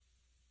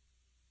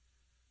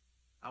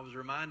was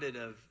reminded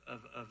of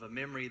a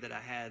memory that I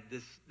had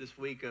this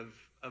week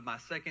of my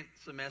second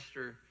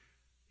semester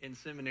in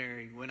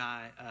seminary when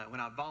I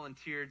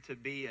volunteered to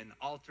be an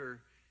altar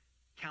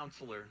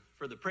counselor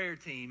for the prayer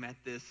team at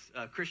this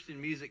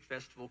Christian music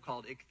festival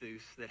called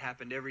Ichthus that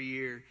happened every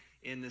year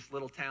in this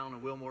little town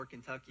of Wilmore,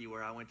 Kentucky,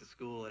 where I went to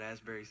school at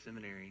Asbury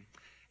Seminary.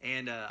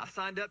 And I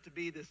signed up to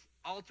be this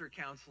altar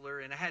counselor,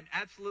 and I had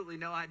absolutely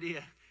no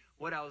idea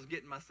what I was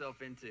getting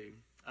myself into.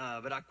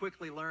 But I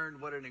quickly learned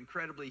what an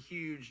incredibly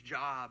huge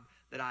job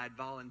that I had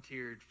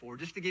volunteered for.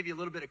 Just to give you a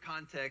little bit of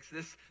context,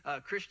 this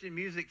Christian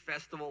music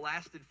festival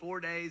lasted 4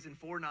 days and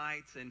 4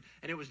 nights, and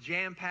it was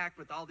jam-packed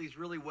with all these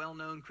really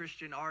well-known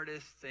Christian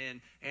artists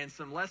and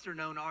some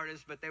lesser-known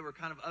artists, but they were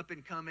kind of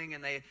up-and-coming,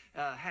 and they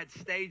had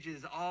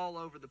stages all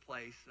over the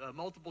place,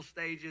 multiple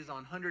stages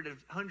on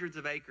hundreds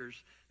of acres,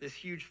 this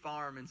huge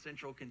farm in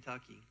central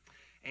Kentucky.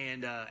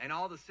 And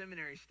all the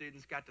seminary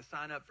students got to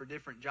sign up for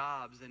different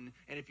jobs. And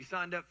if you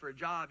signed up for a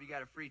job, you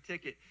got a free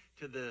ticket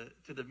to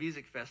the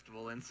music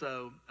festival. And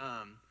so,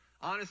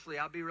 honestly,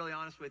 I'll be really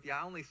honest with you.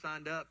 I only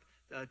signed up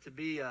to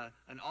be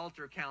an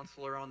altar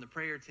counselor on the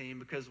prayer team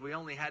because we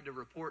only had to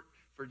report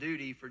for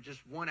duty for just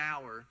 1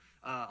 hour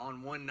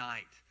on one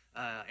night.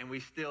 And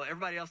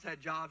everybody else had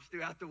jobs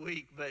throughout the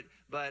week, but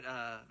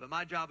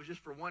my job was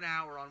just for 1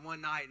 hour on one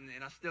night,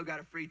 and I still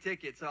got a free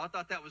ticket. So I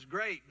thought that was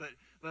great. But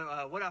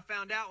what I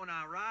found out when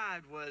I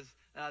arrived was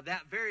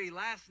that very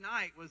last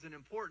night was an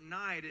important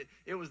night.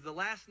 It was the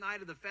last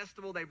night of the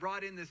festival. They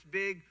brought in this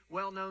big,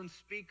 well-known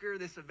speaker,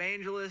 this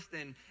evangelist,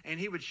 and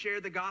he would share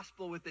the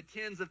gospel with the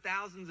tens of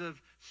thousands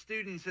of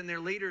students and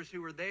their leaders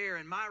who were there.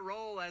 And my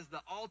role as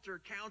the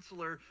altar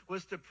counselor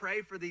was to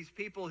pray for these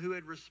people who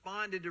had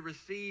responded to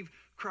receive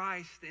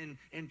Christ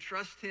and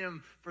trust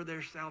him for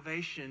their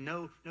salvation.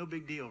 No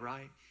big deal,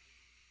 right?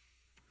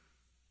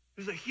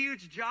 It was a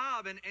huge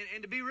job, and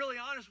to be really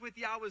honest with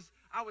you, I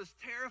was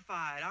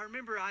terrified. I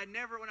remember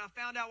when I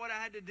found out what I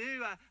had to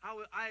do,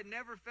 I had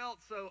never felt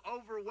so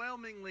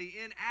overwhelmingly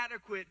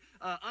inadequate,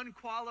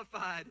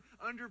 unqualified,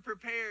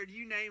 underprepared,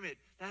 you name it.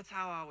 That's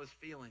how I was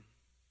feeling.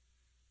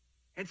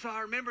 And so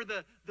I remember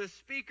the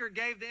speaker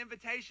gave the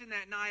invitation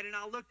that night, and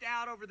I looked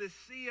out over this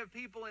sea of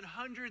people, and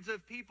hundreds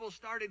of people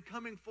started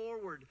coming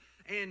forward.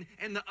 And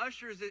the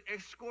ushers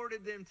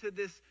escorted them to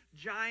this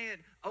giant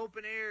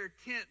open-air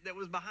tent that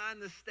was behind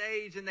the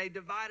stage, and they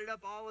divided up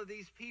all of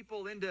these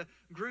people into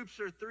groups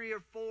of 3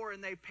 or 4,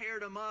 and they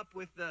paired them up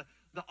with the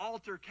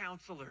altar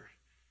counselor,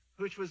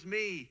 which was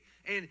me.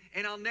 And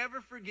I'll never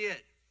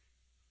forget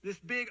this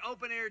big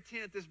open-air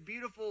tent, this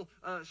beautiful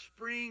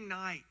spring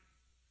night.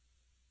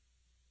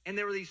 And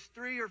there were these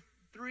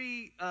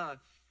three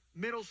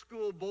middle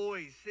school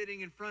boys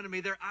sitting in front of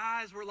me. Their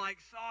eyes were like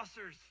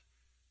saucers,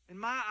 and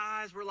my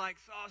eyes were like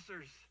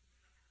saucers.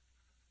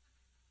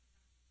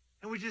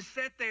 And we just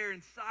sat there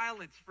in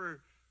silence for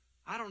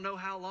I don't know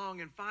how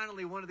long. And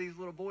finally, one of these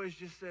little boys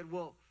just said,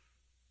 "Well,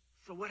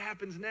 so what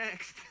happens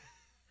next?"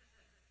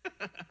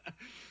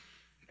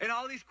 And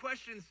all these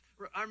questions,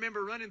 I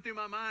remember running through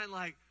my mind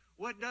like,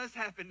 what does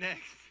happen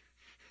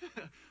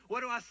next?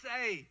 What do I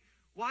say?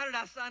 Why did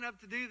I sign up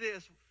to do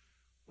this?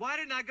 Why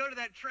didn't I go to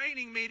that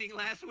training meeting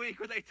last week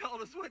where they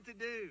told us what to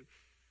do?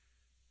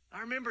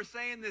 I remember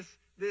saying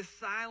this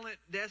silent,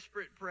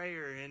 desperate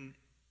prayer, and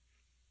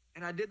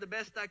I did the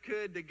best I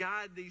could to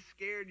guide these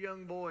scared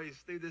young boys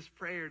through this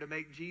prayer to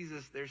make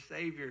Jesus their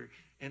Savior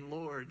and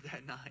Lord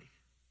that night.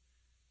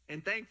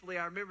 And thankfully,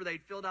 I remember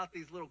they'd filled out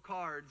these little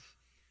cards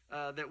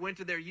that went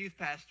to their youth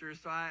pastors.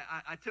 So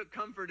I took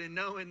comfort in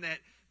knowing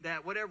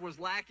that whatever was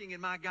lacking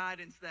in my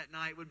guidance that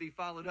night would be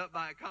followed up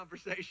by a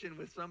conversation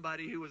with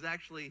somebody who was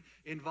actually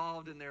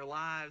involved in their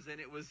lives.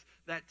 And it was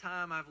that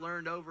time I've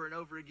learned over and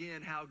over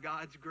again how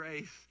God's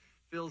grace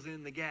fills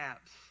in the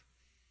gaps.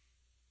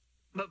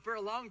 But for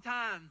a long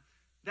time,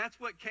 that's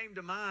what came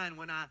to mind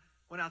when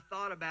I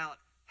thought about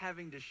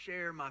having to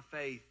share my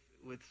faith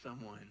with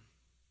someone.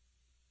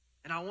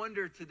 And I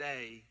wonder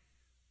today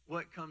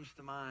what comes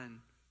to mind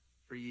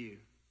for you.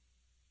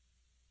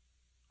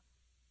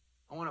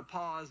 I want to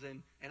pause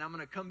and I'm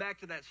going to come back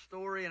to that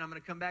story, and I'm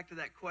going to come back to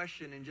that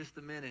question in just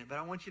a minute. But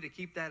I want you to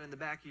keep that in the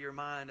back of your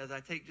mind as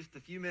I take just a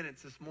few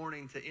minutes this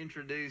morning to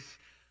introduce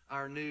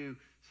our new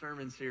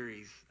sermon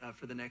series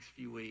for the next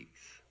few weeks.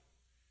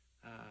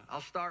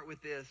 I'll start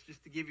with this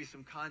just to give you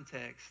some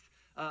context.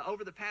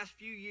 Over the past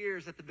few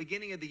years, at the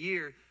beginning of the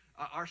year,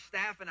 our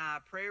staff and I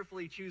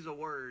prayerfully choose a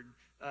word.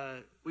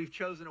 We've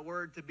chosen a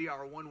word to be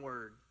our one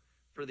word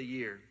for the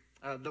year.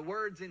 The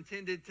word's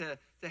intended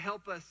to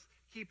help us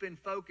keep in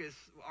focus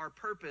our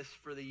purpose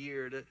for the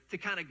year, to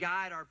kind of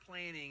guide our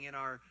planning and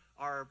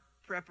our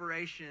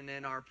preparation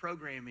and our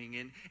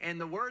programming. And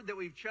the word that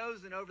we've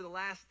chosen over the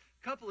last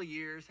couple of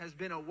years has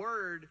been a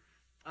word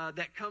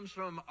that comes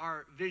from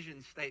our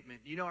vision statement.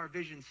 You know, our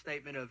vision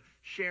statement of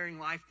sharing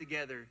life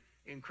together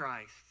in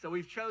Christ. So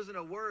we've chosen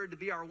a word to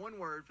be our one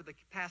word for the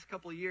past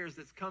couple of years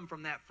that's come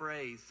from that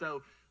phrase.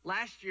 So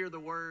last year, the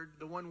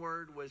one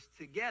word was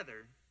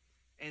together.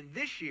 And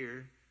this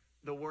year,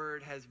 the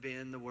word has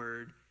been the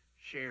word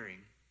sharing.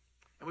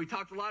 And we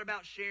talked a lot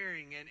about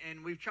sharing,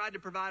 and we've tried to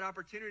provide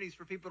opportunities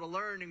for people to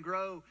learn and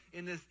grow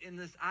in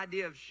this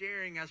idea of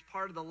sharing as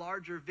part of the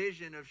larger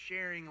vision of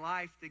sharing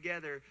life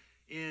together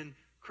in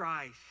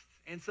Christ.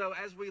 And so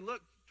as we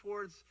look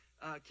towards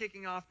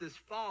kicking off this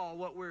fall,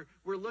 what we're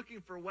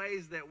looking for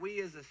ways that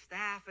we as a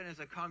staff and as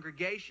a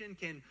congregation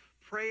can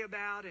pray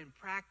about and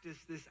practice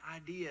this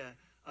idea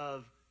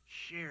of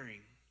sharing.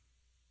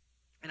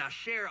 And I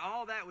share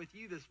all that with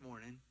you this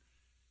morning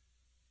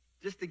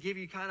just to give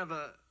you kind of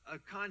a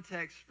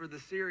context for the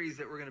series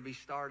that we're going to be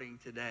starting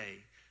today.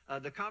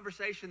 The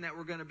conversation that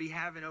we're going to be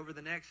having over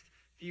the next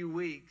few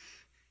weeks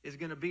is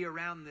going to be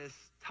around this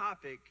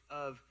topic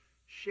of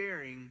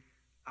sharing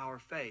our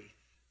faith.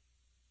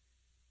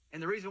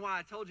 And the reason why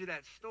I told you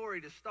that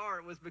story to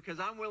start was because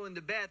I'm willing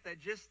to bet that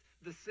just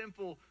the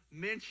simple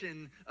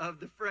mention of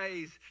the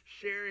phrase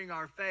sharing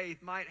our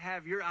faith might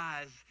have your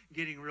eyes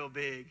getting real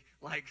big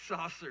like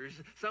saucers.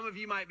 Some of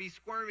you might be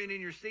squirming in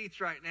your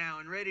seats right now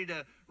and ready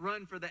to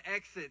run for the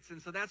exits.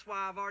 And so that's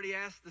why I've already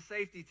asked the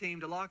safety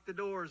team to lock the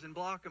doors and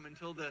block them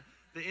until the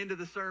end of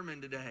the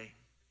sermon today.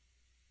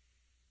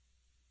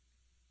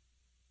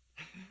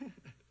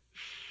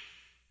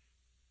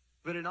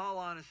 But in all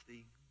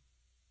honesty,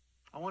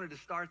 I wanted to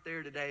start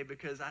there today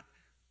because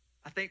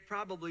I think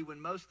probably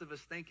when most of us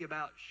think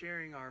about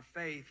sharing our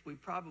faith, we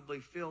probably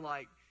feel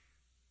like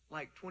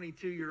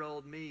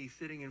 22-year-old me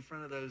sitting in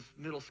front of those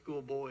middle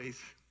school boys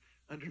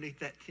underneath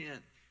that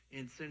tent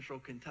in central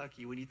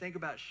Kentucky. When you think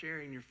about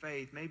sharing your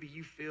faith, maybe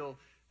you feel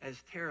as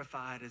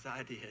terrified as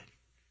I did.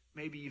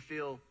 Maybe you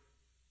feel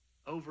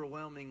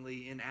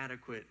overwhelmingly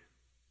inadequate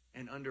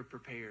and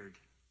underprepared.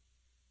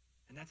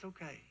 And that's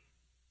okay.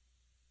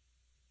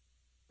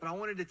 But I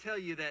wanted to tell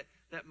you that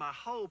my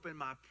hope and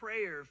my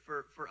prayer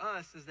for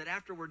us is that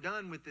after we're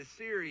done with this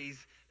series,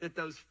 that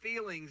those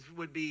feelings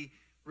would be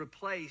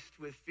replaced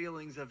with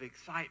feelings of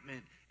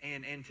excitement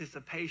and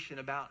anticipation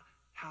about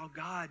how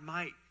God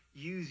might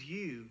use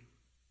you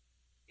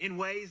in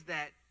ways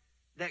that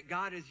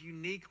God has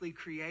uniquely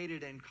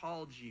created and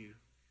called you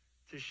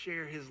to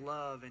share his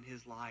love and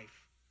his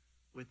life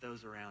with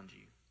those around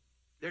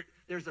you.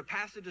 There's a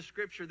passage of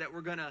scripture that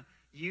we're going to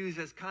use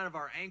as kind of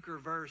our anchor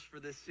verse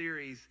for this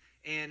series,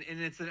 and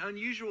it's an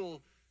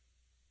unusual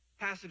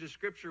passage of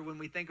scripture when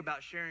we think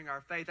about sharing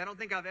our faith. I don't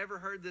think I've ever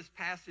heard this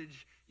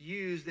passage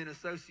used in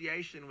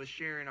association with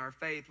sharing our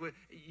faith.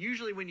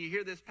 Usually when you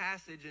hear this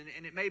passage,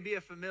 and it may be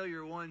a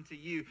familiar one to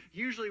you,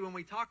 usually when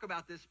we talk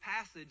about this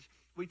passage,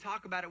 we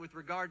talk about it with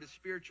regard to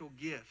spiritual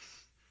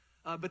gifts.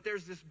 But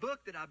there's this book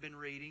that I've been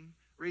reading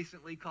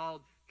recently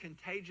called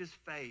Contagious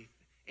Faith,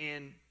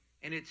 and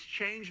it's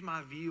changed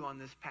my view on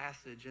this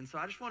passage. And so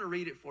I just want to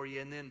read it for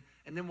you, and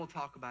then we'll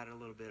talk about it a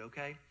little bit,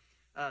 okay?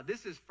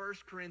 This is 1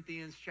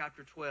 Corinthians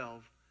chapter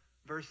 12,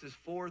 verses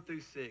 4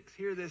 through 6.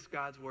 Hear this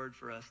God's word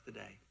for us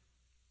today.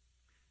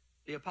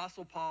 The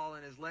Apostle Paul,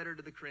 in his letter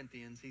to the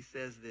Corinthians, he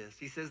says this.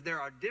 He says,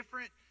 there are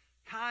different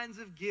kinds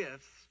of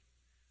gifts,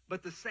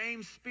 but the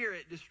same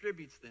Spirit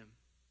distributes them.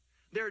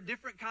 There are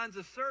different kinds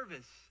of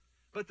service,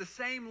 but the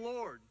same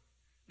Lord.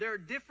 There are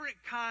different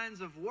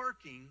kinds of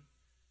working,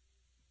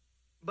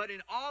 but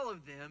in all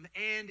of them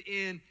and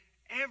in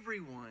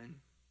everyone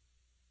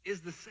is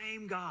the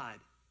same God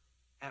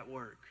at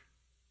work.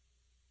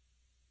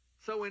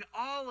 So in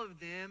all of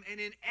them and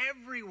in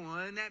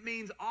everyone, that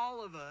means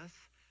all of us,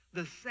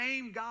 the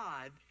same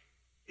God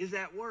is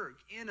at work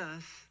in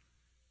us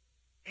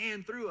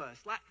and through us.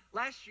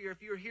 Last year,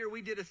 if you were here,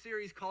 we did a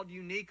series called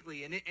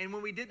Uniquely. And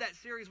when we did that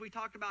series, we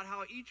talked about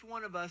how each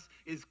one of us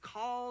is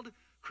called,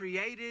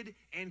 created,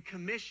 and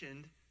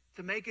commissioned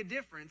to make a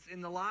difference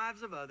in the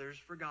lives of others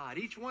for God.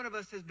 Each one of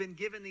us has been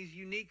given these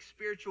unique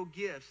spiritual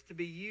gifts to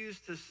be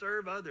used to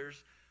serve others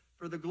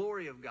for the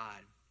glory of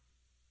God.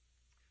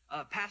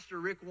 Pastor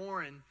Rick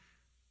Warren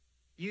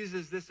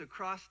uses this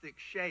acrostic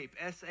SHAPE,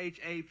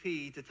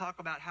 S-H-A-P, to talk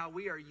about how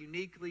we are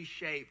uniquely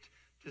shaped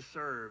to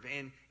serve.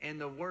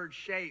 And the word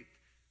shaped,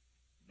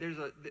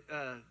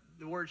 the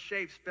word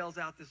shape spells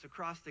out this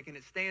acrostic, and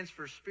it stands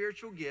for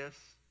spiritual gifts,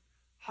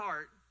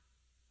 heart,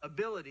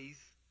 abilities,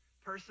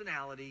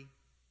 personality,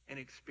 and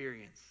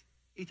experience.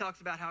 He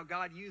talks about how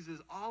God uses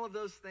all of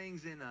those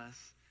things in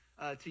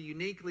us to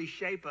uniquely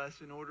shape us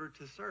in order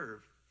to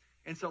serve.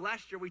 And so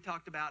last year we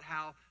talked about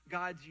how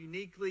God's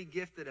uniquely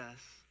gifted us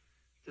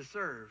to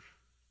serve.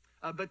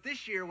 But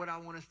this year what I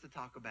want us to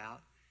talk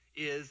about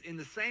is, in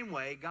the same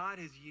way, God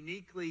has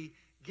uniquely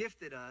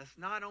gifted us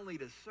not only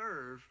to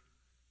serve,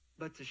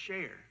 but to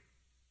share.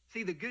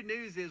 See, the good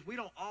news is we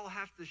don't all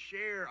have to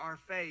share our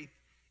faith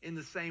in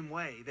the same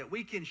way, that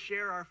we can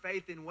share our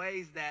faith in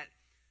ways that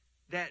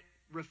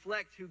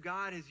reflect who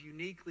God has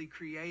uniquely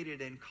created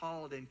and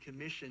called and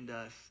commissioned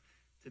us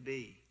to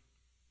be.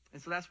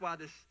 And so that's why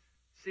this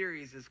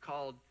series is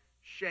called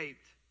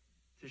Shaped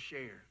to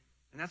Share.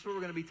 And that's what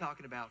we're going to be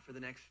talking about for the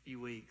next few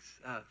weeks.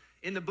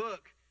 In the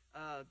book,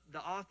 the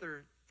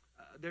author,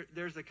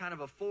 there's a kind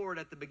of a foreword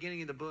at the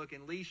beginning of the book,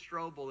 and Lee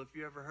Strobel, if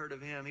you ever heard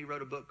of him, he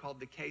wrote a book called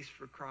The Case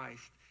for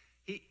Christ.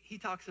 He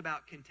talks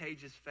about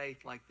contagious faith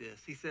like this.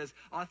 He says,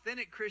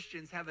 authentic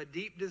Christians have a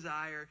deep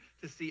desire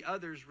to see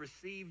others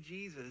receive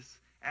Jesus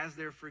as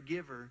their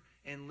forgiver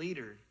and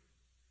leader.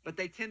 But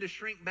they tend to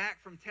shrink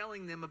back from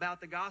telling them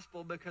about the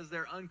gospel because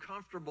they're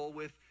uncomfortable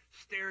with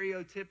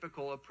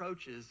stereotypical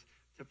approaches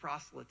to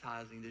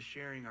proselytizing, to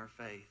sharing our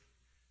faith.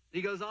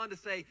 He goes on to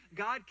say,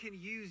 God can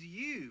use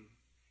you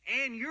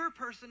and your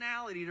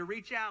personality to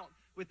reach out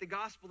with the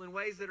gospel in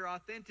ways that are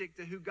authentic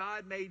to who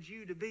God made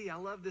you to be. I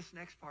love this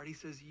next part. He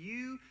says,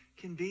 you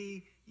can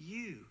be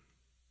you.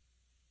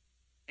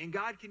 And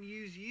God can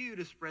use you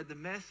to spread the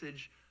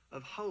message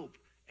of hope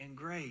and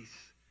grace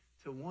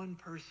to one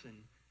person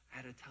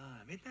at a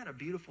time. Isn't that a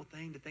beautiful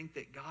thing to think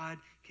that God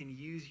can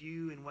use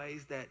you in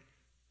ways that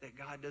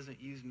God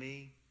doesn't use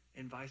me,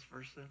 and vice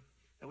versa?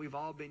 That we've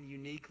all been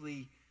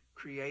uniquely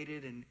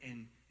created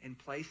and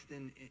placed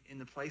in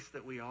the place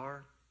that we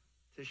are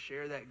to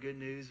share that good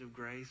news of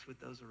grace with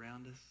those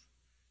around us.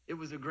 It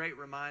was a great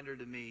reminder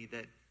to me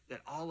that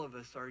all of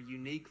us are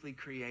uniquely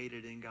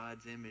created in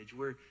God's image.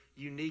 We're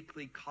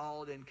uniquely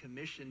called and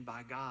commissioned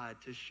by God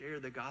to share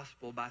the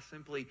gospel by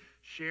simply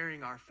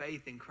sharing our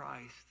faith in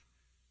Christ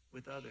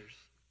with others.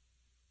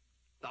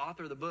 The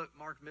author of the book,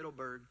 Mark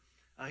Mittelberg,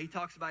 he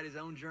talks about his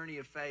own journey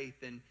of faith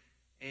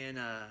and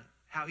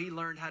how he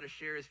learned how to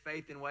share his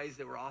faith in ways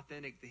that were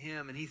authentic to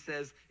him. And he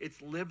says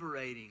it's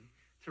liberating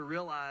to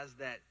realize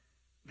that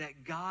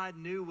God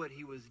knew what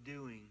he was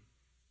doing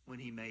when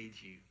he made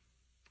you.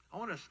 I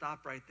want to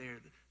stop right there.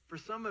 For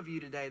some of you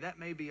today, that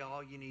may be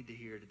all you need to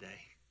hear today.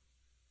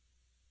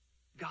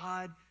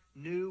 God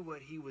knew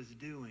what he was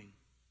doing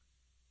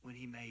when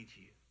he made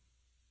you.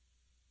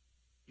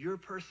 Your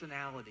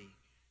personality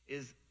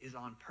is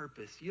on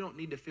purpose. You don't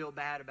need to feel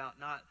bad about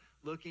not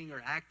looking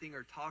or acting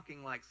or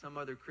talking like some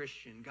other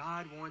Christian.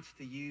 God wants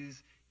to use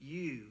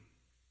you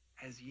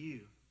as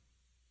you.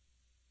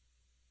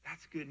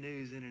 That's good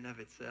news in and of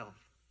itself.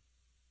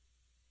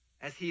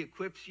 As he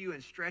equips you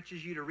and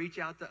stretches you to reach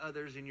out to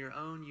others in your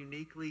own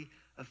uniquely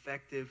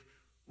effective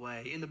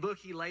way. In the book,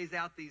 he lays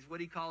out what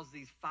he calls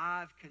these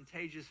 5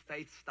 contagious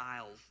faith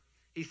styles.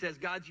 He says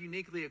God's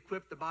uniquely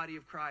equipped the body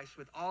of Christ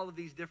with all of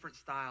these different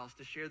styles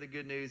to share the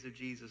good news of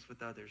Jesus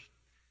with others.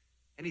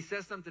 And he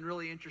says something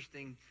really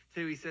interesting,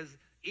 too. He says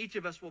each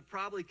of us will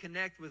probably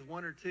connect with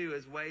one or two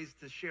as ways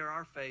to share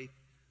our faith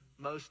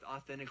most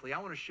authentically. I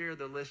want to share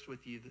the list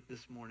with you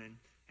this morning,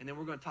 and then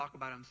we're going to talk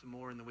about them some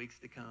more in the weeks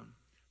to come.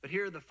 But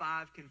here are the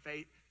 5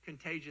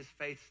 contagious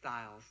faith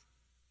styles.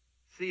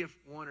 See if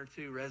one or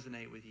two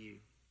resonate with you.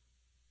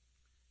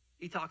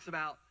 He talks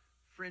about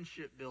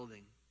friendship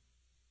building,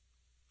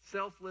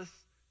 selfless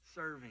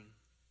serving,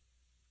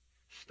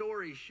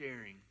 story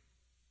sharing,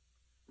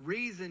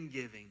 reason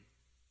giving,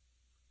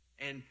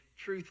 and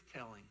truth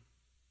telling.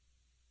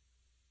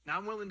 Now,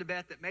 I'm willing to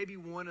bet that maybe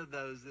one of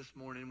those this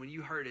morning, when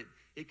you heard it,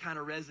 it kind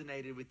of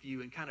resonated with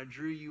you and kind of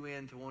drew you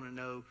in to want to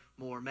know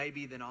more,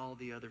 maybe than all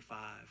the other 5.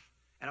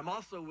 And I'm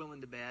also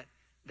willing to bet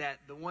that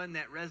the one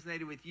that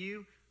resonated with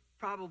you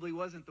probably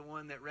wasn't the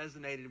one that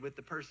resonated with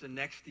the person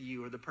next to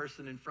you or the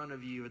person in front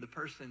of you or the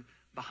person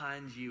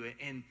behind you.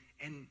 And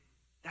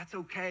that's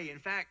okay. In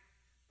fact,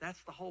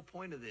 that's the whole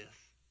point of this.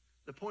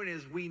 The point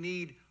is we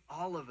need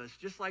all of us,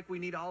 just like we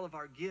need all of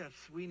our gifts.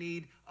 We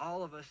need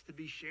all of us to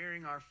be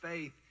sharing our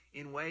faith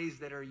in ways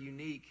that are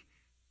unique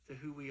to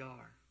who we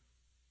are.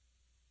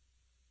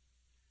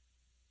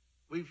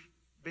 We've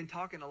been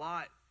talking a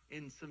lot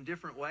in some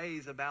different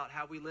ways about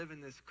how we live in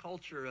this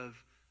culture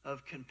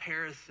of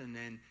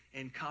comparison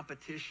and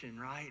competition,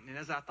 right? And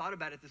as I thought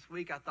about it this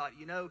week, I thought,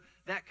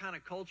 that kind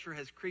of culture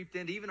has creeped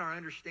into even our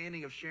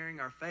understanding of sharing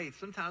our faith.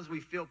 Sometimes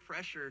we feel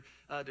pressure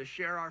to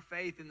share our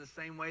faith in the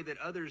same way that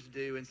others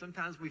do, and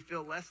sometimes we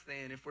feel less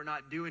than if we're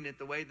not doing it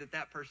the way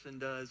that person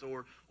does,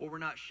 or we're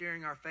not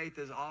sharing our faith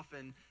as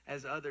often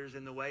as others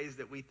in the ways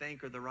that we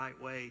think are the right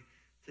way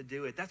to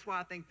do it. That's why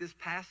I think this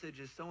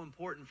passage is so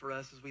important for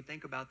us as we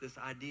think about this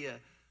idea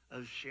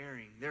of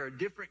sharing. There are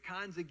different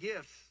kinds of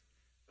gifts,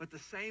 but the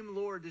same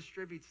Lord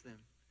distributes them.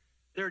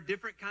 There are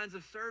different kinds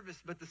of service,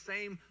 but the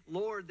same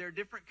Lord. There are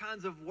different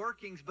kinds of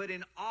workings, but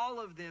in all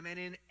of them and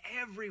in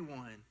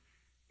everyone,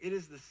 it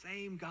is the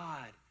same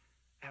God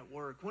at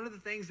work. One of the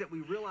things that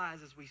we realize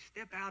as we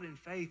step out in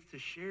faith to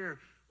share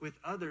with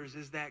others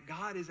is that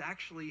God is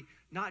actually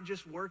not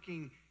just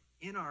working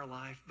in our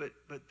life, but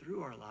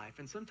through our life.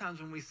 And sometimes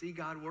when we see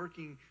God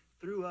working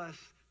through us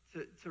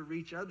to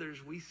reach others,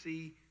 we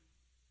see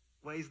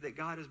ways that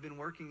God has been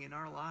working in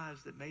our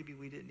lives that maybe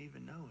we didn't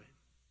even know it.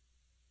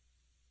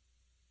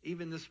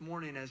 Even this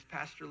morning as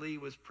Pastor Lee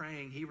was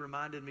praying, he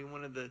reminded me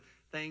one of the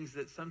things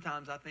that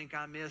sometimes I think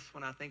I miss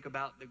when I think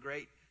about the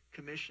Great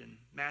Commission.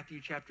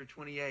 Matthew chapter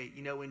 28,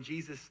 when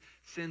Jesus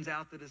sends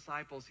out the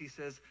disciples, he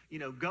says,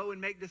 go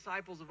and make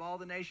disciples of all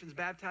the nations,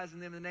 baptizing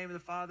them in the name of the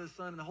Father, the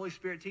Son, and the Holy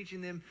Spirit,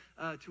 teaching them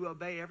to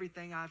obey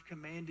everything I've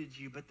commanded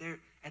you. But there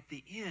at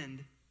the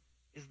end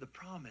is the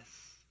promise.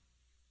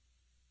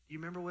 Do you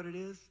remember what it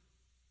is?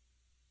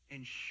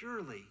 And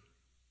surely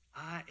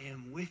I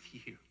am with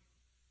you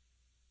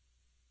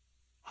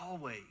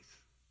always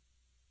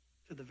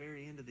to the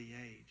very end of the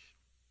age.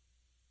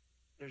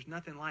 There's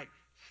nothing like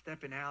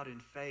stepping out in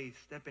faith,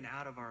 stepping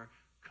out of our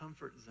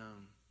comfort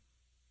zone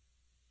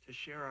to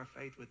share our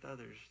faith with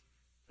others,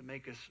 to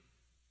make us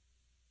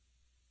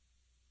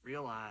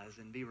realize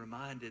and be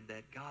reminded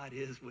that God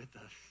is with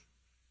us,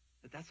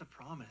 that that's a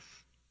promise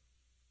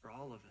for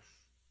all of us.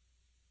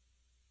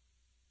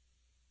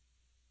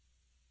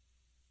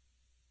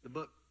 The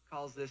book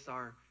calls this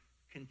our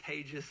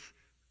contagious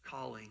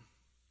calling.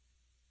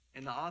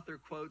 And the author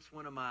quotes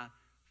one of my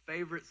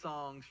favorite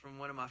songs from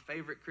one of my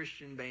favorite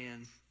Christian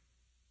bands.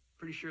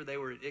 Pretty sure they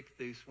were at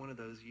Ichthus one of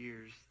those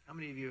years. How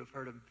many of you have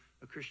heard of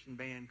a Christian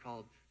band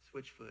called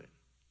Switchfoot?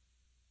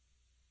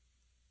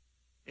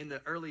 In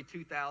the early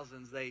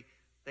 2000s,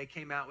 they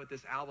came out with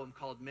this album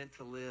called Meant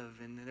to Live,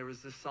 and there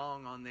was this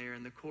song on there,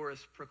 and the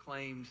chorus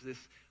proclaims this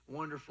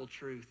wonderful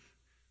truth.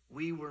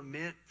 We were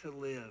meant to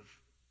live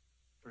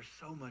for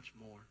so much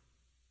more.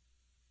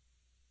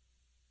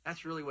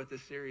 That's really what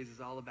this series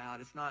is all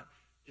about. It's not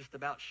just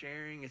about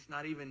sharing. It's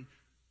not even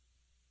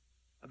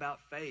about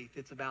faith.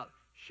 It's about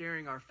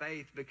sharing our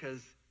faith because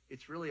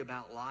it's really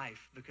about life,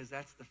 because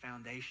that's the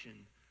foundation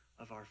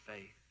of our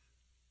faith.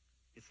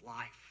 It's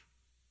life.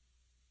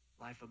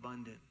 Life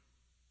abundant.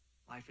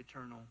 Life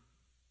eternal.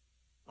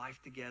 Life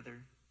together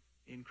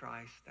in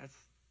Christ.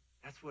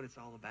 That's what it's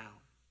all about.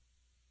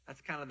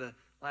 That's kind of the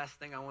last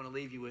thing I want to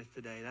leave you with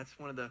today. That's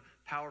one of the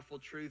powerful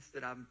truths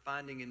that I'm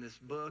finding in this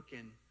book,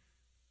 and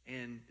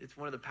it's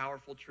one of the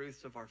powerful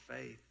truths of our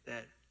faith,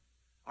 that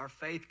our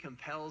faith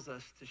compels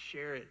us to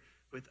share it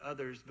with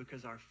others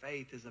because our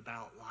faith is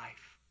about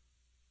life.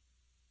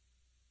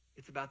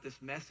 It's about this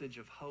message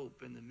of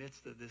hope in the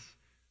midst of this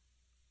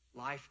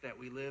life that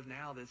we live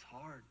now that's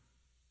hard.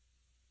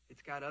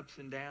 It's got ups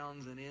and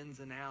downs and ins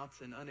and outs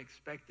and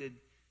unexpected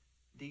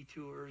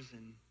detours,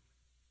 and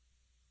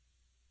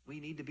we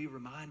need to be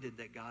reminded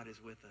that God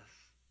is with us.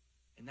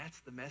 And that's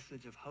the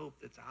message of hope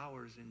that's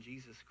ours in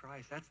Jesus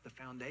Christ. That's the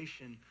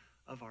foundation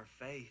of our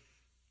faith.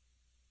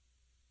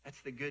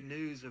 That's the good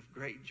news of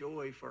great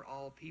joy for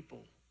all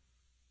people,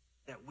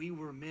 that we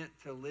were meant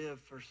to live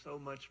for so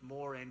much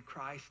more, and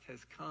Christ has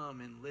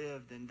come and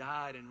lived and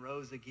died and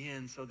rose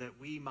again so that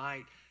we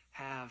might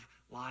have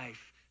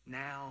life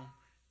now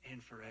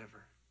and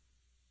forever.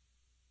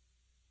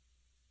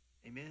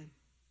 Amen.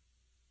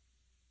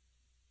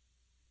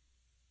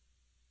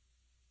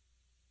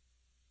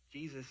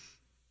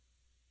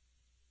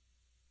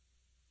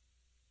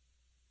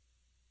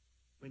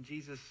 When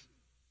Jesus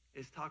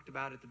is talked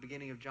about at the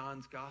beginning of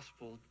John's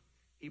gospel,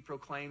 he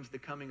proclaims the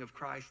coming of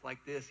Christ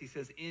like this. He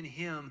says, in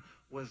him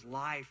was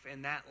life,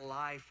 and that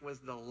life was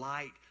the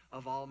light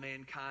of all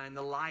mankind.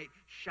 The light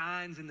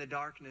shines in the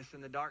darkness,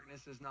 and the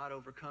darkness has not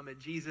overcome it.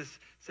 Jesus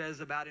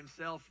says about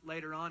himself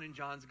later on in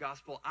John's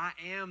gospel, I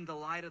am the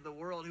light of the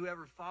world.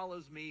 Whoever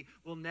follows me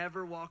will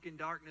never walk in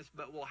darkness,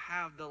 but will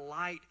have the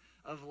light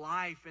of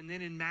life. And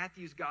then in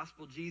Matthew's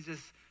gospel, Jesus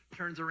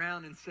turns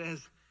around and says,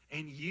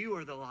 and you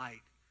are the light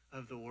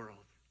of the world.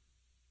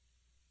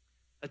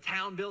 A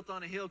town built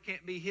on a hill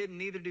can't be hidden.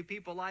 Neither do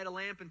people light a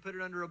lamp and put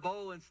it under a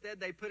bowl. Instead,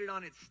 they put it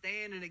on its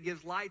stand, and it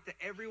gives light to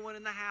everyone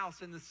in the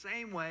house. In the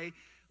same way,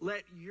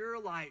 let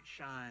your light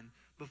shine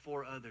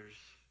before others.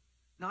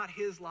 Not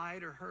his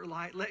light or her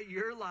light. Let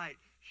your light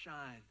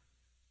shine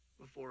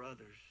before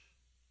others,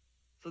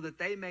 so that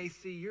they may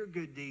see your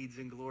good deeds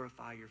and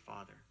glorify your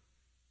Father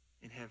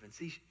in heaven.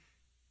 See,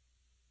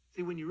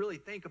 when you really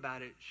think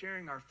about it,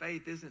 sharing our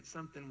faith isn't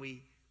something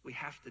we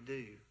have to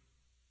do.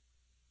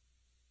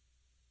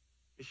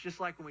 It's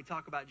just like when we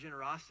talk about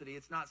generosity,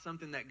 it's not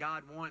something that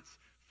God wants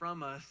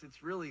from us.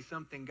 It's really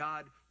something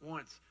God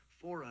wants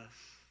for us.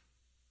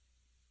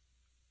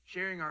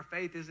 Sharing our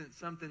faith isn't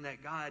something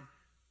that God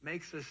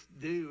makes us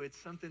do. It's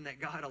something that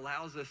God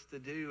allows us to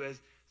do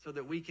so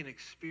that we can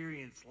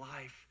experience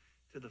life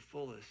to the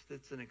fullest.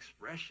 It's an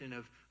expression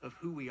of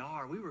who we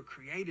are. We were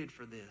created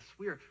for this.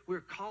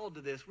 We're called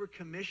to this. We're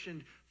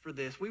commissioned for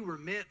this. We were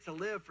meant to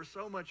live for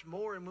so much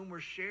more. And when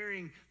we're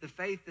sharing the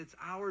faith that's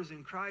ours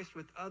in Christ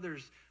with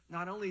others,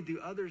 not only do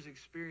others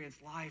experience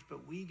life,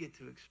 but we get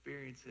to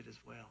experience it as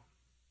well.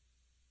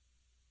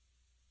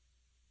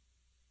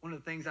 One of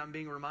the things I'm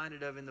being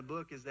reminded of in the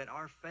book is that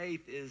our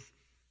faith is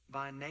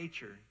by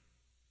nature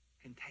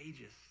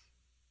contagious.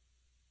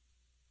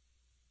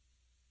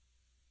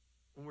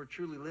 When we're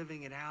truly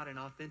living it out in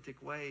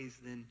authentic ways,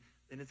 then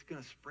it's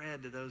going to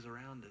spread to those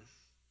around us.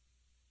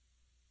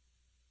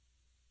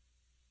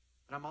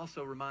 But I'm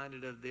also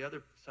reminded of the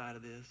other side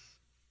of this.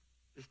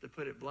 Just to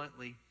put it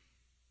bluntly,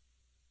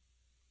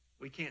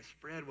 we can't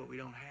spread what we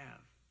don't have,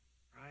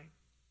 right?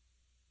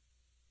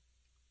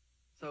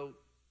 So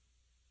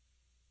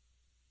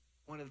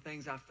one of the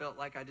things I felt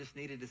like I just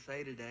needed to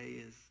say today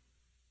is,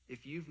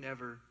 if you've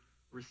never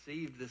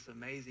received this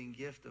amazing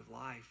gift of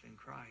life in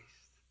Christ,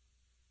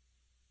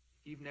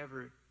 if you've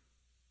never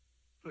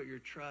put your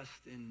trust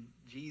in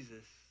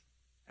Jesus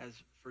as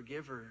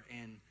forgiver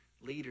and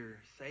leader,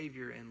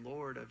 Savior, and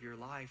Lord of your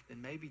life,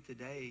 then maybe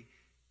today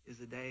is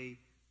a day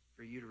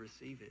for you to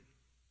receive it.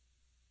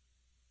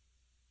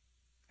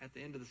 At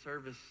the end of the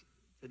service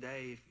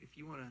today, if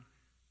you want to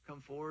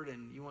come forward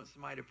and you want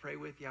somebody to pray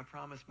with you, I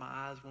promise my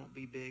eyes won't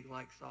be big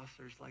like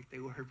saucers like they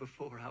were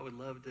before. I would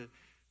love to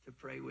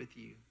pray with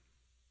you,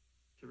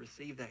 to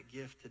receive that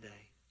gift today.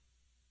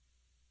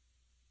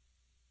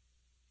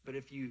 But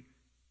if you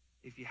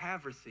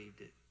have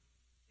received it,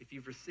 if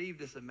you've received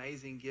this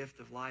amazing gift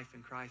of life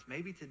in Christ,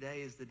 maybe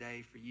today is the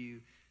day for you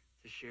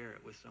to share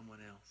it with someone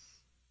else.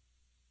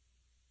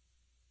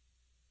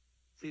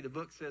 See, the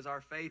book says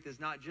our faith is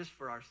not just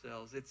for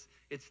ourselves.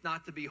 It's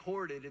not to be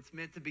hoarded. It's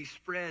meant to be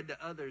spread to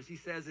others. He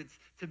says it's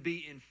to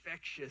be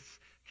infectious,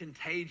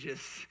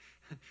 contagious.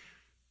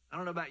 I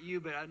don't know about you,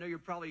 but I know you're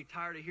probably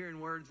tired of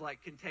hearing words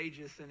like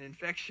contagious and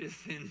infectious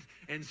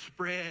and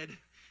spread.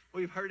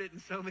 We've heard it in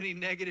so many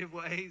negative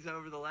ways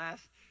over the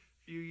last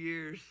few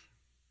years.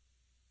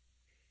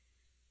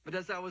 But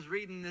as I was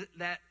reading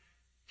that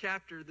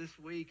chapter this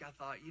week, I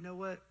thought, you know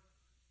what?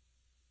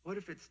 What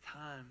if it's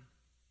time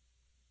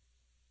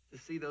to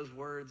see those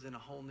words in a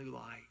whole new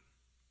light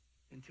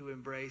and to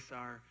embrace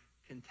our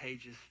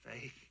contagious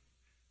faith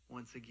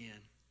once again?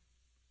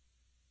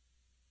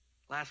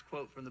 Last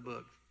quote from the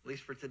book, at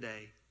least for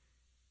today.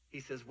 He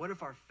says, what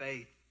if our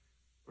faith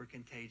were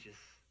contagious?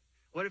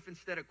 What if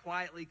instead of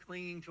quietly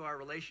clinging to our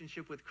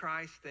relationship with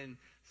Christ and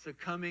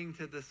succumbing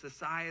to the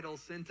societal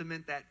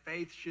sentiment that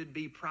faith should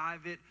be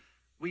private,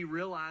 we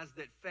realize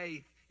that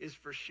faith is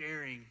for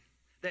sharing?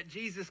 That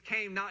Jesus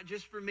came not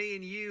just for me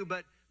and you,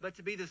 but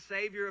to be the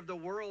Savior of the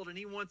world, and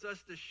he wants us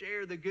to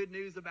share the good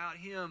news about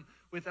him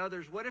with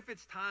others. What if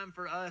it's time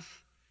for us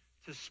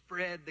to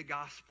spread the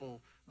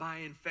gospel by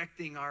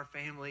infecting our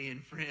family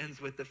and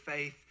friends with the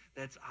faith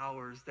that's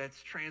ours,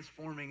 that's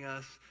transforming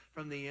us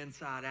from the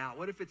inside out?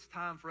 What if it's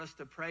time for us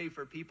to pray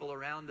for people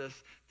around us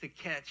to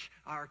catch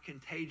our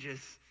contagious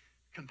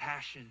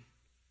compassion,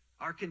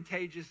 our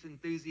contagious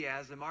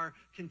enthusiasm, our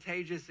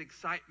contagious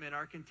excitement,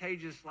 our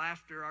contagious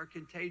laughter, our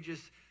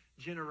contagious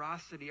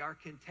generosity, our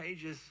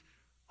contagious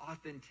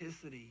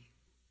authenticity?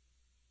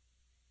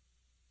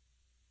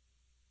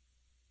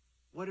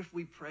 What if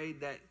we prayed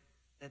that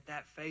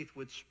faith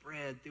would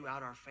spread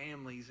throughout our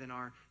families, in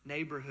our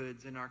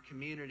neighborhoods, in our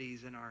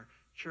communities, in our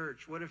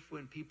church? What if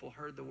when people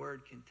heard the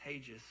word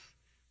contagious,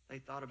 they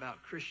thought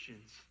about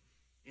Christians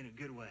in a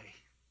good way?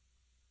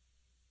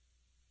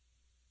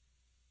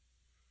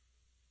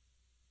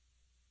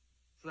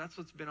 So that's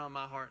what's been on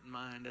my heart and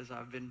mind as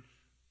I've been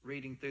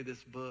reading through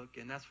this book,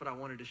 and that's what I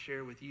wanted to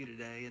share with you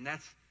today. And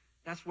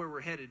that's where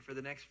we're headed for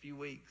the next few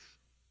weeks.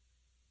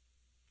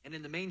 And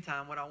in the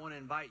meantime, what I want to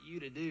invite you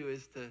to do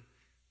is to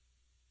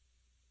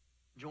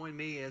join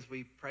me as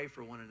we pray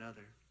for one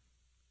another.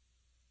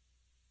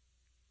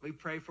 We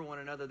pray for one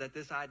another that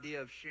this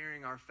idea of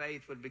sharing our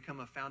faith would become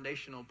a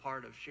foundational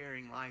part of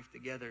sharing life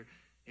together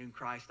in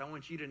Christ. I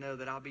want you to know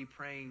that I'll be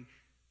praying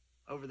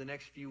over the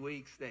next few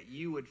weeks that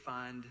you would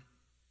find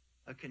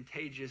a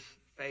contagious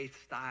faith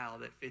style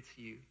that fits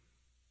you.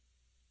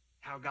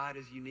 How God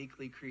has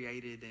uniquely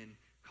created and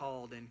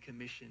called and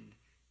commissioned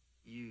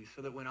you,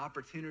 so that when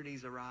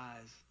opportunities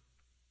arise,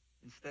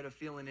 instead of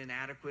feeling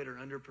inadequate or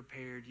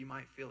underprepared, you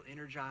might feel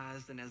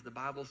energized and, as the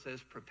Bible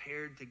says,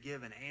 prepared to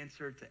give an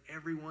answer to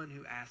everyone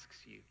who asks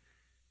you,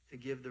 to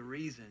give the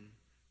reason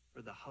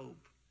for the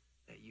hope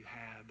that you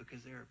have,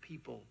 because there are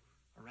people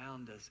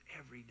around us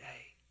every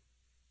day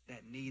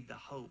that need the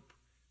hope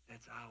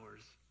that's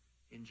ours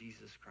in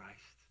Jesus Christ.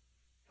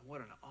 And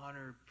what an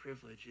honor,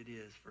 privilege it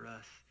is for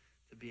us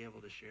to be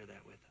able to share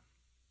that with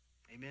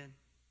them. Amen.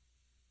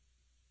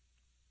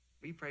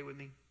 Will you pray with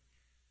me?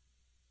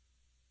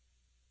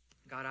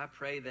 God, I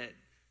pray that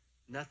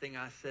nothing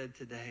I said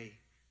today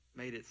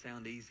made it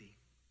sound easy.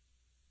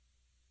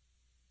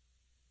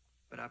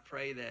 But I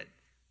pray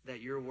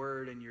that your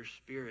word and your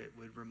spirit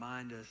would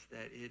remind us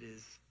that it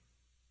is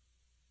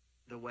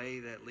the way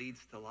that leads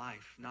to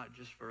life, not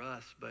just for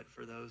us, but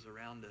for those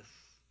around us.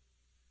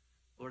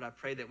 Lord, I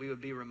pray that we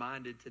would be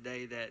reminded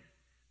today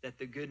that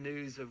the good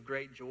news of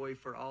great joy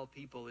for all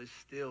people is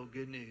still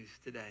good news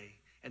today.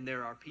 And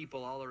there are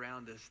people all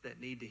around us that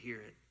need to hear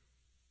it.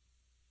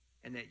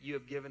 And that you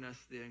have given us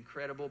the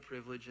incredible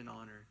privilege and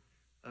honor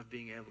of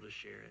being able to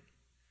share it.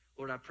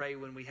 Lord, I pray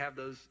when we have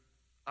those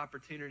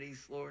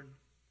opportunities, Lord,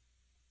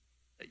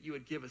 that you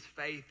would give us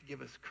faith,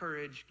 give us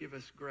courage, give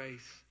us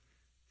grace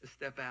to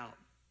step out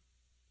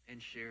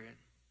and share it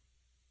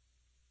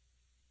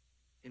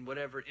in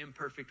whatever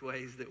imperfect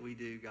ways that we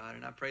do, God.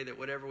 And I pray that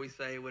whatever we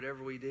say,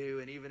 whatever we do,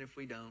 and even if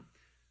we don't,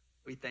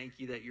 we thank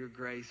you that your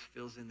grace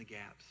fills in the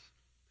gaps.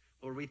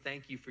 Lord, we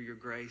thank you for your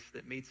grace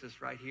that meets us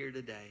right here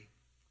today.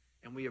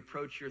 And we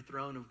approach your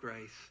throne of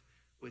grace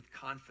with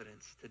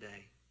confidence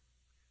today,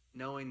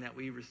 knowing that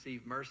we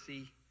receive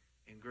mercy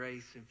and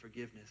grace and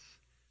forgiveness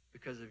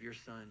because of your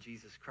Son,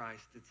 Jesus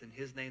Christ. It's in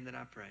his name that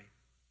I pray.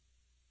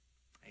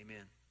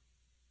 Amen.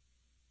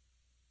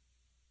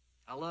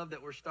 I love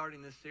that we're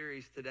starting this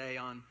series today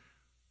on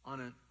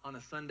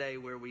a Sunday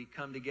where we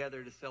come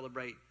together to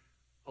celebrate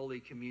Holy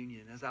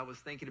Communion. As I was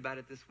thinking about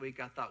it this week,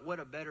 I thought, what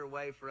a better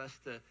way for us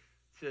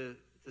to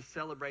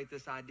celebrate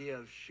this idea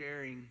of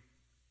sharing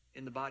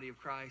in the body of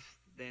Christ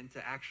than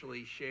to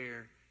actually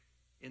share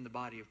in the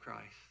body of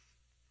Christ.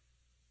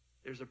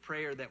 There's a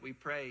prayer that we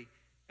pray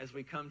as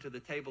we come to the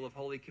table of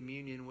Holy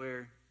Communion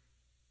where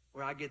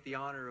I get the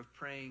honor of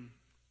praying,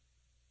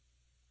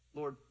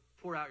 Lord,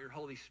 pour out your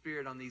Holy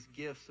Spirit on these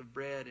gifts of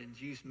bread and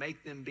juice.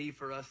 Make them be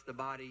for us the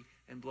body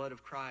and blood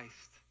of Christ,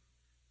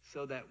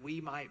 so that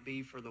we might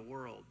be for the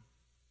world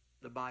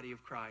the body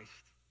of Christ,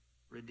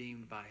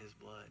 redeemed by his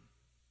blood.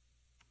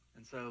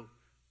 And so,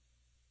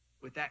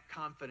 with that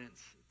confidence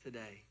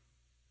today,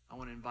 I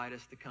want to invite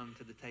us to come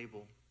to the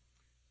table.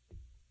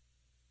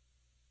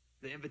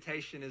 The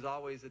invitation is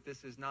always that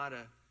this is not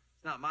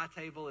it's not my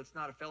table, it's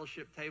not a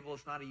fellowship table,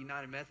 it's not a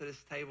United Methodist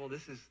table.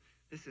 This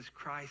is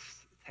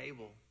Christ's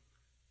table.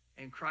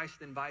 And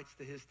Christ invites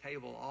to his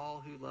table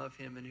all who love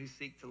him and who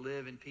seek to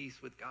live in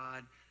peace with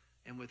God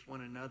and with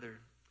one another.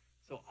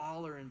 So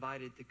all are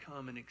invited to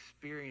come and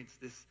experience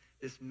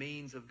this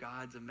means of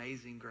God's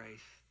amazing grace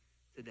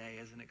today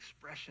as an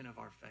expression of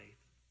our faith.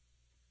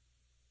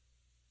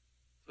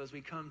 So as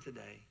we come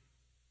today,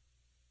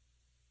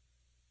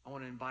 I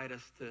want to invite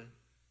us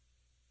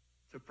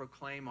to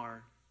proclaim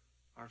our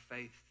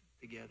faith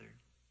together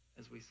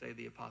as we say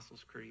the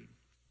Apostles' Creed.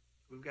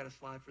 We've got a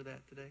slide for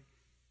that today.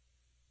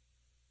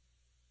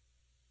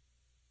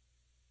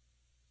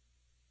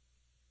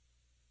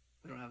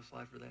 We don't have a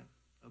slide for that?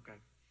 Okay.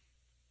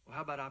 Well,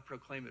 how about I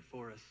proclaim it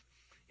for us?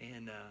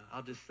 And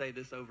I'll just say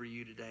this over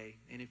you today.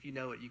 And if you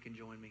know it, you can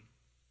join me.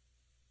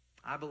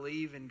 I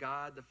believe in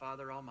God, the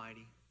Father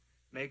Almighty,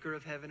 maker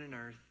of heaven and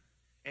earth,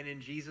 and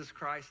in Jesus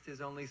Christ, his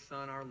only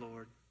Son, our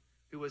Lord,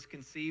 who was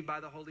conceived by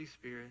the Holy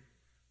Spirit,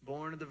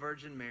 born of the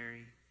Virgin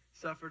Mary,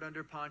 suffered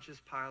under Pontius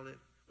Pilate,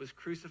 was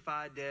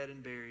crucified, dead,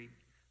 and buried.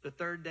 The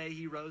third day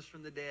he rose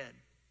from the dead.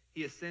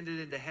 He ascended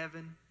into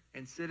heaven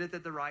and sitteth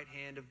at the right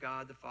hand of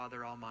God the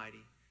Father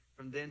Almighty.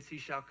 From thence he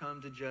shall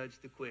come to judge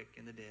the quick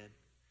and the dead.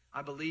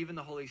 I believe in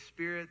the Holy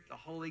Spirit, the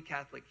Holy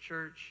Catholic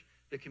Church,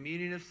 the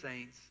communion of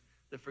saints,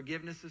 the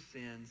forgiveness of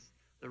sins,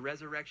 the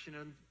resurrection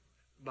of the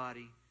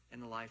body,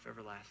 and the life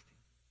everlasting.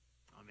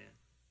 Amen.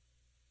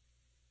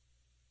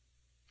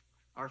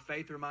 Our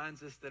faith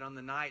reminds us that on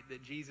the night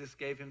that Jesus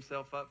gave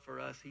himself up for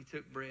us, he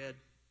took bread.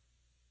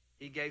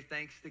 He gave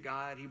thanks to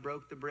God. He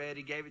broke the bread.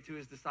 He gave it to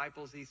his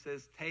disciples. He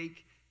says,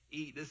 take,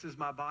 eat. This is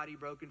my body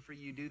broken for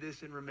you. Do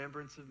this in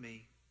remembrance of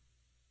me.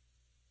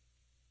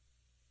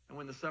 And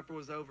when the supper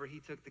was over, he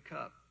took the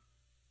cup.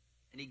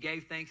 And he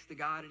gave thanks to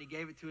God, and he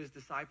gave it to his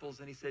disciples.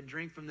 And he said,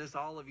 drink from this,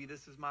 all of you.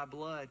 This is my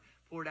blood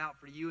poured out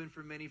for you and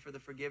for many for the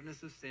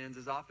forgiveness of sins.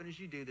 As often as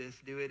you do this,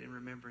 do it in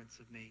remembrance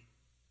of me.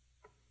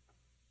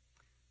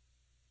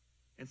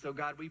 And so,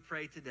 God, we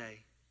pray today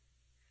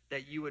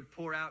that you would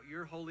pour out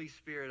your Holy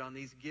Spirit on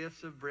these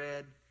gifts of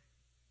bread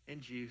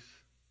and juice,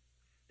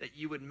 that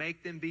you would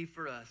make them be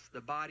for us the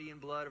body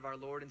and blood of our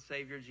Lord and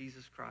Savior,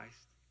 Jesus Christ,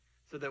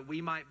 so that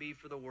we might be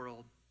for the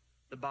world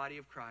the body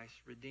of Christ,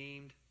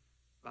 redeemed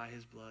by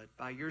his blood.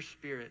 By your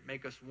Spirit,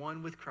 make us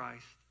one with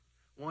Christ,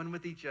 one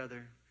with each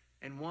other,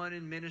 and one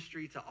in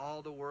ministry to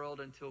all the world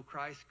until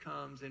Christ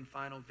comes in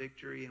final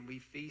victory and we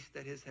feast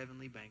at his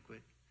heavenly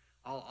banquet.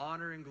 All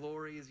honor and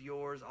glory is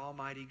yours,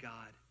 Almighty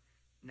God,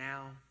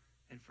 now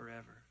and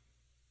forever.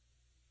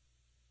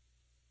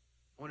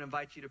 I want to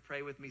invite you to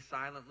pray with me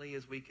silently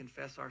as we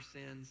confess our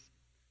sins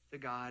to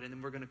God, and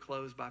then we're going to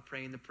close by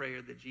praying the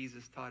prayer that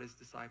Jesus taught his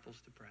disciples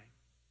to pray.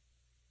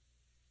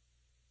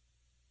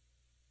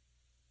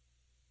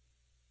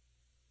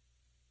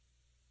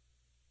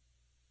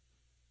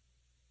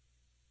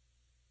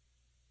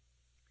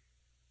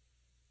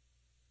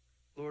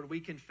 Lord,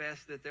 we confess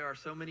that there are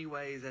so many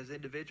ways as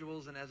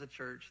individuals and as a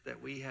church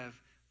that we have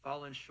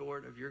fallen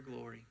short of your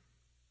glory.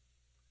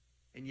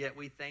 And yet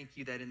we thank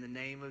you that in the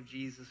name of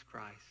Jesus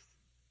Christ,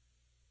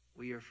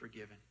 we are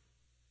forgiven.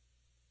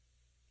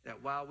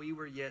 That while we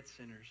were yet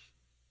sinners,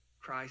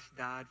 Christ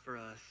died for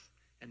us,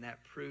 and that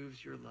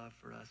proves your love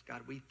for us.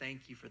 God, we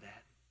thank you for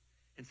that.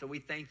 And so we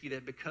thank you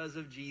that because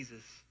of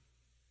Jesus,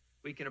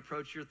 we can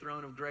approach your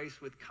throne of grace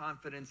with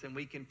confidence, and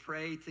we can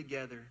pray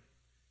together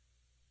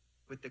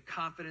with the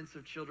confidence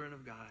of children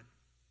of God,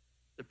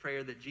 the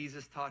prayer that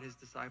Jesus taught his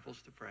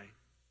disciples to pray.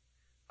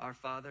 Our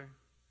Father,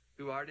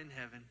 who art in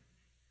heaven,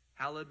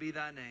 hallowed be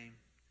thy name.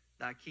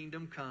 Thy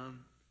kingdom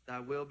come, thy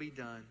will be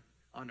done,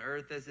 on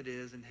earth as it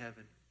is in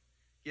heaven.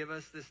 Give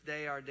us this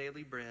day our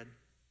daily bread,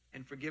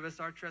 and forgive us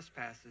our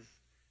trespasses,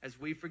 as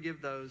we forgive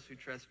those who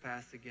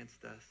trespass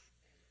against us.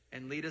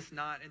 And lead us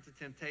not into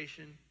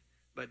temptation,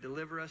 but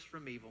deliver us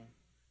from evil.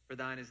 For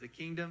thine is the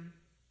kingdom,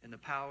 and the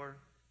power,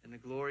 and the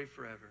glory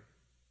forever.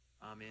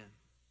 Amen.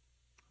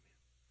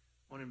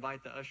 I want to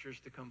invite the ushers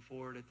to come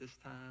forward at this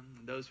time,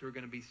 and those who are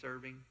going to be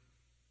serving.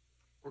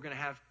 We're going to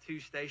have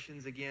 2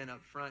 stations again up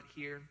front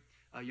here.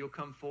 You'll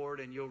come forward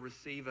and you'll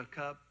receive a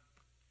cup.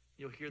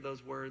 You'll hear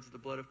those words, the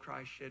blood of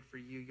Christ shed for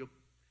you. You'll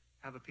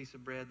have a piece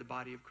of bread, the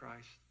body of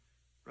Christ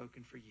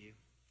broken for you.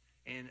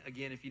 And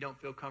again, if you don't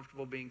feel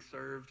comfortable being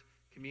served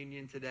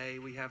communion today,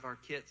 we have our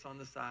kits on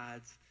the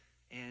sides.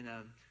 And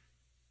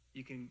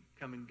you can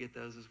come and get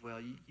those as well.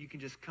 You can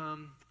just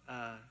come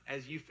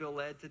as you feel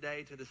led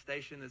today to the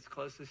station that's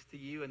closest to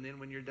you, and then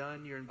when you're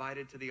done, you're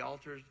invited to the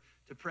altar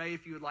to pray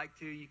if you would like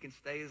to. You can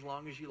stay as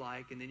long as you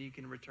like, and then you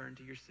can return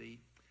to your seat,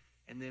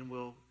 and then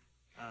we'll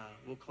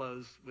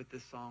close with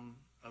this song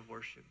of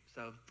worship.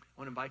 So I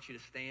want to invite you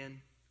to stand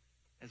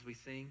as we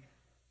sing,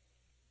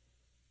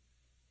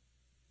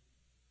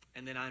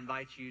 and then I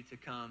invite you to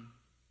come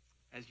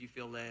as you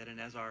feel led and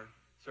as our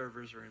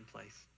servers are in place.